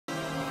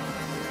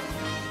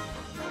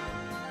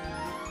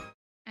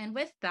And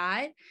with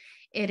that,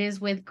 it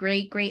is with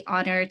great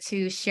honor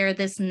to share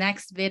this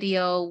next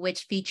video,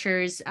 which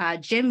features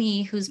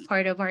Jimmy, who's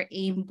part of our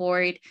AIM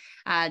board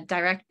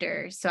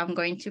director. So I'm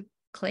going to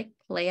click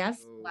play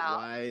as well.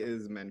 Why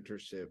is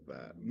mentorship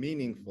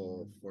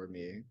meaningful for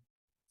me?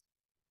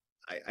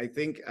 I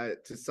think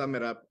to sum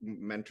it up,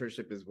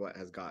 mentorship is what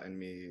has gotten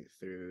me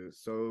through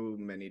so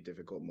many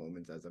difficult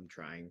moments as I'm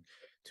trying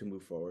to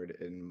move forward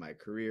in my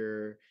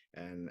career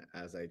and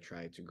as I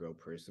try to grow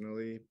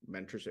personally.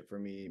 Mentorship for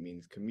me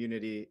means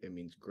community, it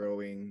means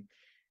growing.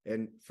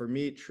 And for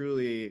me,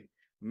 truly,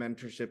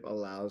 mentorship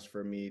allows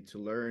for me to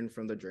learn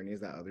from the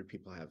journeys that other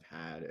people have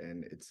had.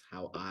 And it's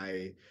how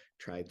I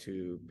try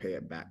to pay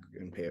it back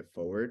and pay it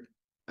forward.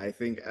 I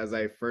think as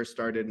I first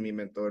started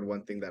MiMentor,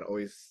 one thing that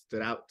always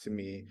stood out to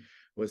me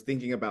was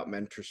thinking about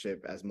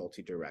mentorship as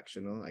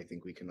multi-directional. I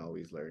think we can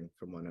always learn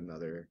from one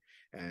another.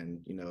 And,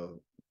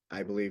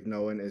 I believe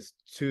no one is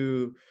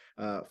too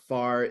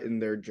far in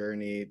their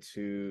journey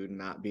to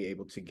not be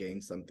able to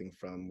gain something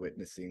from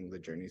witnessing the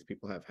journeys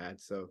people have had.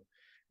 So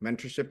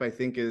mentorship, I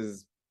think,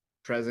 is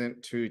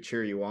present to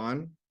cheer you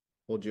on,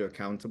 hold you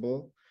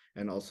accountable,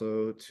 and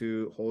also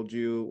to hold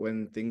you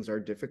when things are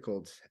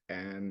difficult.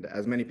 And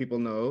as many people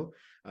know,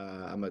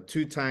 I'm a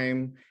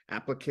two-time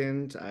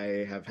applicant.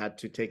 I have had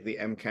to take the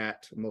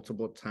MCAT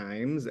multiple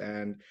times,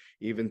 and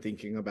even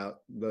thinking about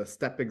the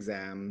STEP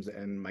exams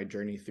and my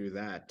journey through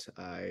that,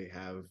 I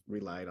have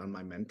relied on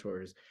my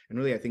mentors. And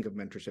really, I think of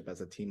mentorship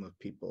as a team of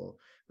people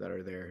that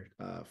are there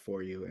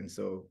for you. And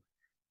so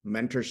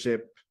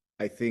mentorship,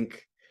 I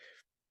think,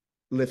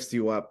 lifts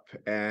you up.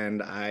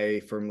 And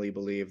I firmly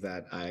believe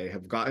that I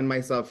have gotten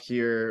myself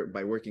here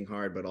by working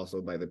hard, but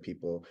also by the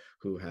people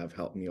who have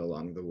helped me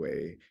along the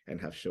way and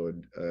have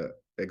showed an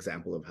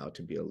example of how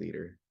to be a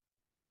leader.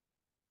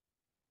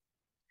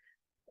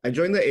 I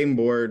joined the AIM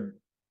board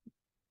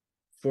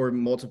for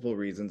multiple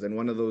reasons, and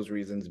one of those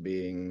reasons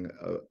being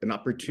an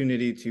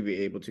opportunity to be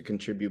able to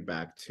contribute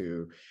back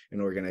to an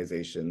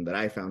organization that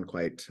I found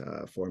quite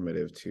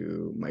formative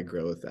to my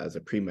growth as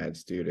a pre-med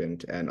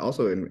student and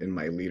also in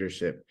my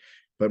leadership.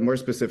 But more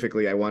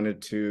specifically, I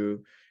wanted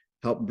to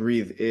help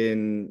breathe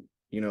in,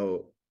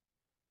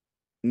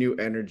 new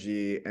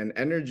energy and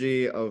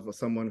energy of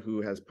someone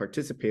who has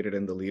participated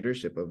in the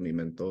leadership of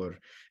MiMentor,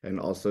 and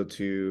also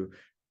to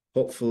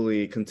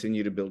hopefully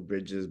continue to build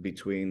bridges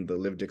between the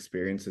lived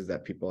experiences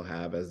that people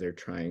have as they're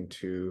trying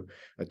to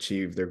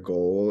achieve their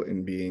goal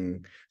in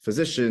being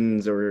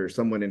physicians or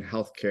someone in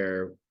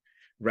healthcare,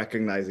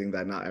 recognizing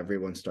that not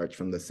everyone starts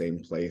from the same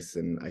place.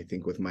 And I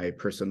think with my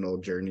personal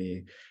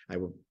journey,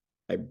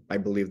 I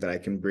believe that I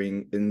can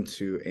bring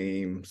into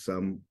AIM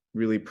some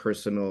really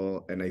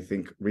personal and I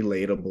think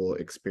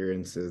relatable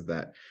experiences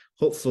that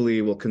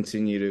hopefully will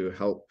continue to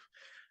help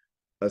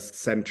us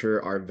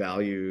center our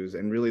values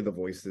and really the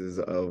voices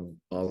of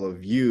all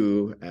of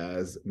you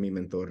as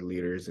MiMentor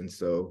leaders. And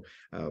so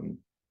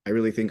I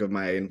really think of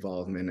my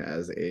involvement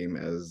as AIM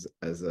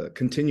as a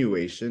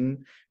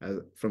continuation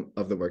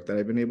of the work that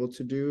I've been able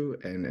to do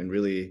and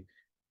really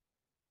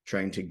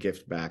trying to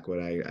gift back what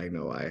I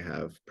know I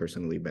have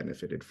personally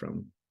benefited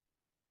from.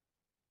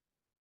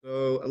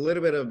 So a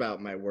little bit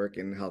about my work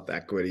in health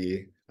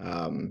equity.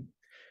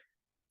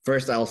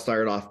 First, I'll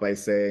start off by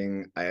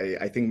saying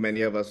I think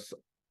many of us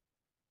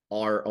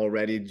are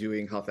already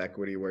doing health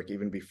equity work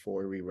even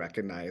before we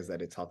recognize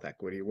that it's health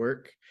equity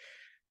work.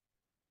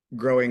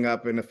 Growing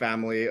up in a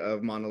family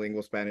of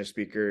monolingual Spanish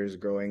speakers,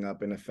 growing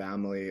up in a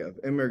family of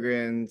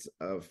immigrants,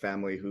 of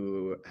family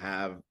who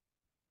have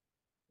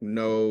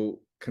no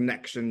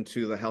connection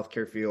to the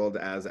healthcare field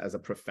as a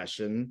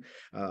profession.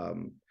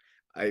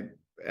 I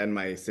and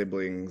my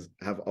siblings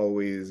have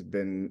always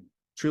been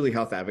truly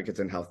health advocates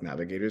and health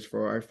navigators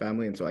for our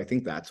family. And so I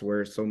think that's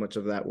where so much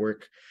of that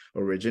work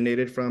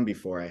originated from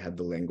before I had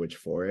the language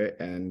for it.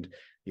 And,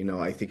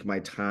 I think my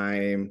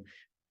time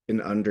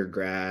in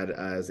undergrad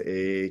as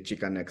a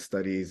Chicanx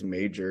studies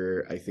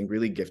major, I think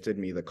really gifted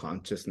me the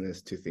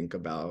consciousness to think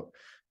about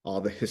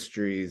all the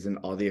histories and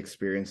all the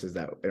experiences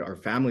that our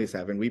families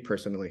have and we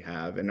personally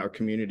have and our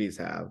communities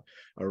have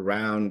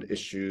around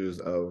issues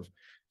of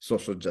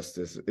social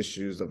justice,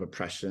 issues of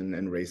oppression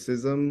and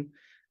racism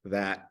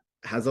that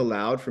has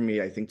allowed for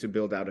me, I think, to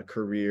build out a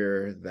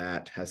career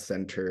that has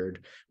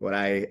centered what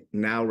I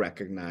now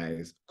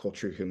recognize: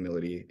 cultural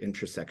humility,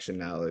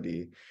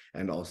 intersectionality,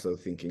 and also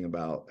thinking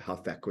about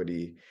health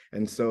equity.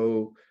 And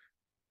so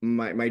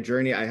my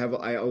journey,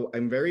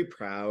 I'm very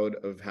proud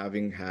of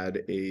having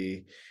had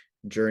a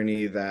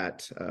journey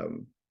that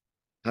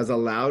has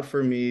allowed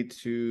for me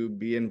to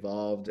be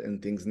involved in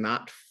things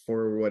not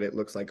for what it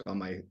looks like on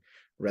my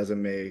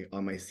resume,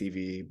 on my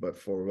CV, but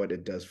for what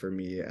it does for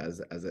me as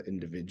an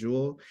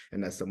individual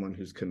and as someone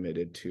who's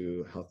committed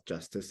to health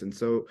justice. And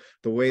so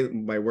the way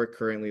my work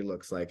currently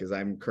looks like is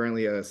I'm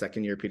currently a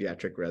second-year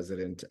pediatric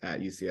resident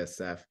at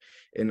UCSF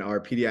in our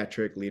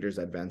Pediatric Leaders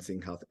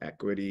Advancing Health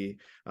Equity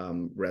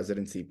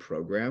residency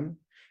program.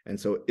 And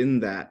so in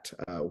that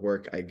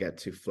work, I get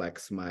to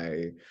flex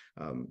my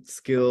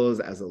skills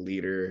as a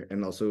leader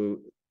and also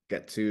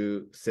get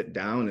to sit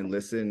down and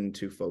listen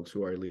to folks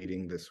who are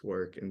leading this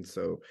work. And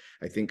so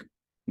I think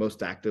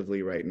most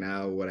actively right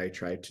now, what I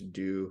try to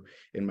do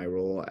in my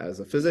role as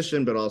a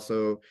physician, but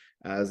also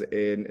as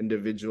an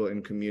individual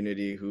in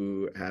community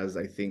who has,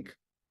 I think,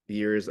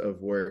 years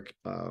of work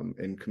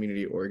in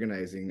community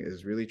organizing,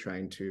 is really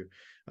trying to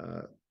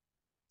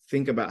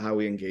think about how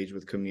we engage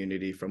with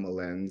community from a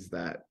lens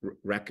that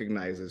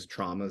recognizes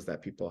traumas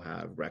that people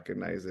have,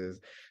 recognizes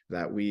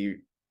that we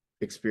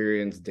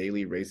experience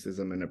daily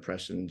racism and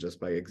oppression just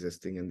by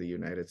existing in the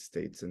United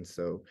States. And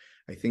so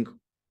I think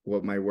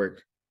what my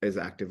work is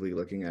actively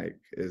looking at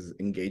is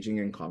engaging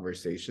in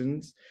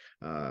conversations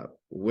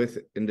with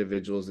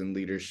individuals in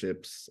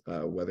leaderships,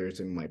 whether it's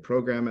in my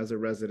program as a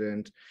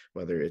resident,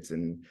 whether it's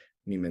in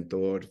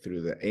MiMentor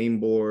through the AIM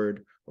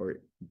board, or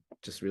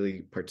just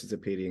really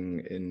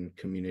participating in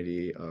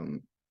community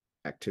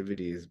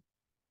activities.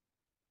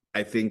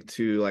 I think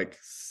to like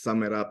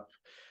sum it up,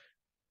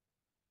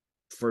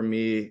 for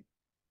me,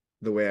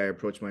 the way I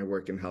approach my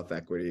work in health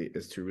equity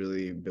is to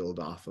really build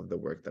off of the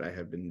work that I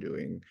have been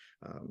doing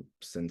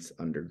since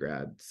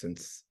undergrad,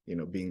 since, you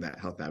know, being that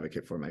health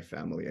advocate for my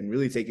family, and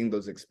really taking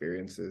those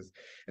experiences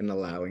and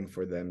allowing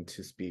for them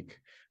to speak,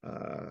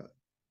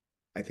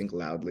 I think,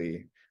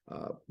 loudly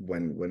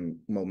when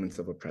moments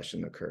of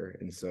oppression occur.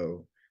 And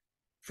so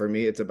for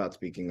me, it's about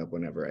speaking up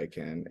whenever I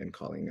can and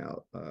calling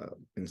out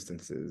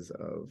instances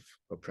of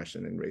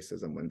oppression and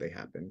racism when they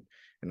happen.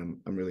 And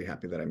I'm really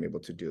happy that I'm able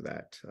to do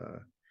that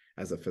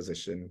as a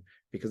physician,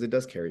 because it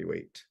does carry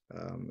weight,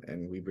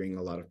 and we bring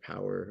a lot of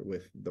power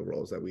with the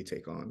roles that we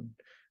take on,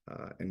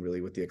 and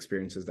really with the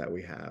experiences that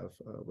we have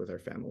with our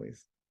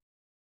families.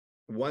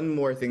 One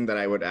more thing that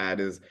I would add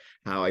is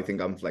how I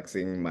think I'm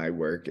flexing my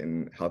work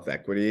in health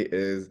equity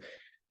is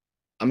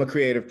I'm a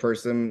creative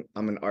person,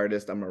 I'm an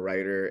artist, I'm a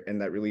writer,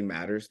 and that really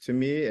matters to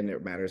me, and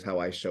it matters how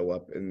I show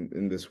up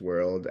in this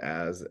world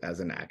as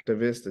an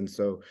activist. And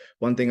so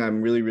one thing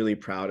I'm really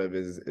proud of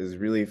is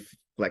really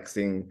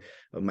flexing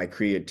of my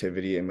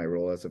creativity in my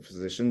role as a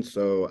physician.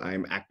 So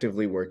I'm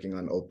actively working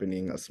on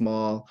opening a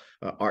small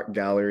art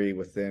gallery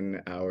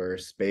within our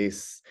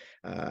space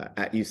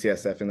at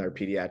UCSF in our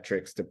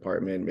Pediatrics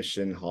department,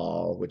 Mission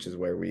Hall, which is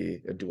where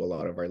we do a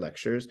lot of our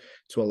lectures,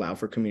 to allow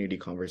for community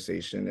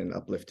conversation and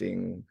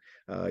uplifting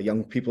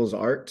young people's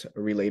art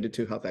related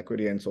to health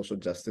equity and social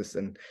justice.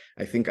 And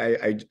I think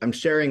I'm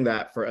sharing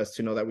that for us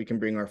to know that we can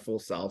bring our full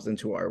selves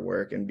into our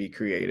work and be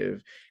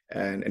creative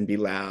and be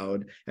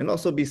loud, and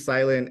also be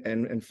silent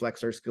and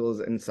flex our skills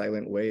in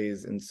silent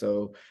ways. And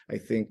so I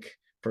think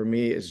for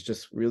me, it's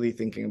just really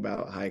thinking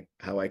about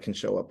how I can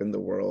show up in the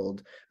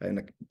world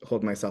and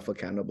hold myself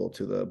accountable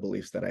to the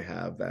beliefs that I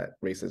have, that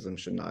racism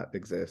should not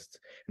exist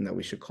and that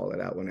we should call it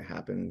out when it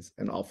happens,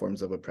 and all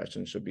forms of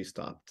oppression should be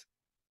stopped.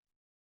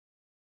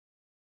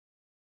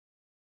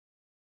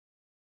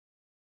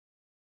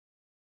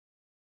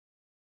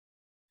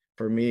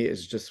 For me,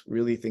 is just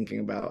really thinking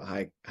about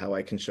how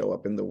I can show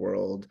up in the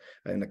world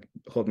and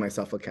hold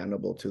myself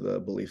accountable to the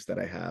beliefs that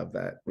I have,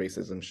 that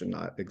racism should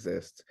not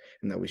exist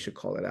and that we should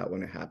call it out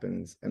when it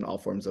happens, and all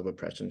forms of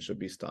oppression should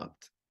be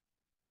stopped.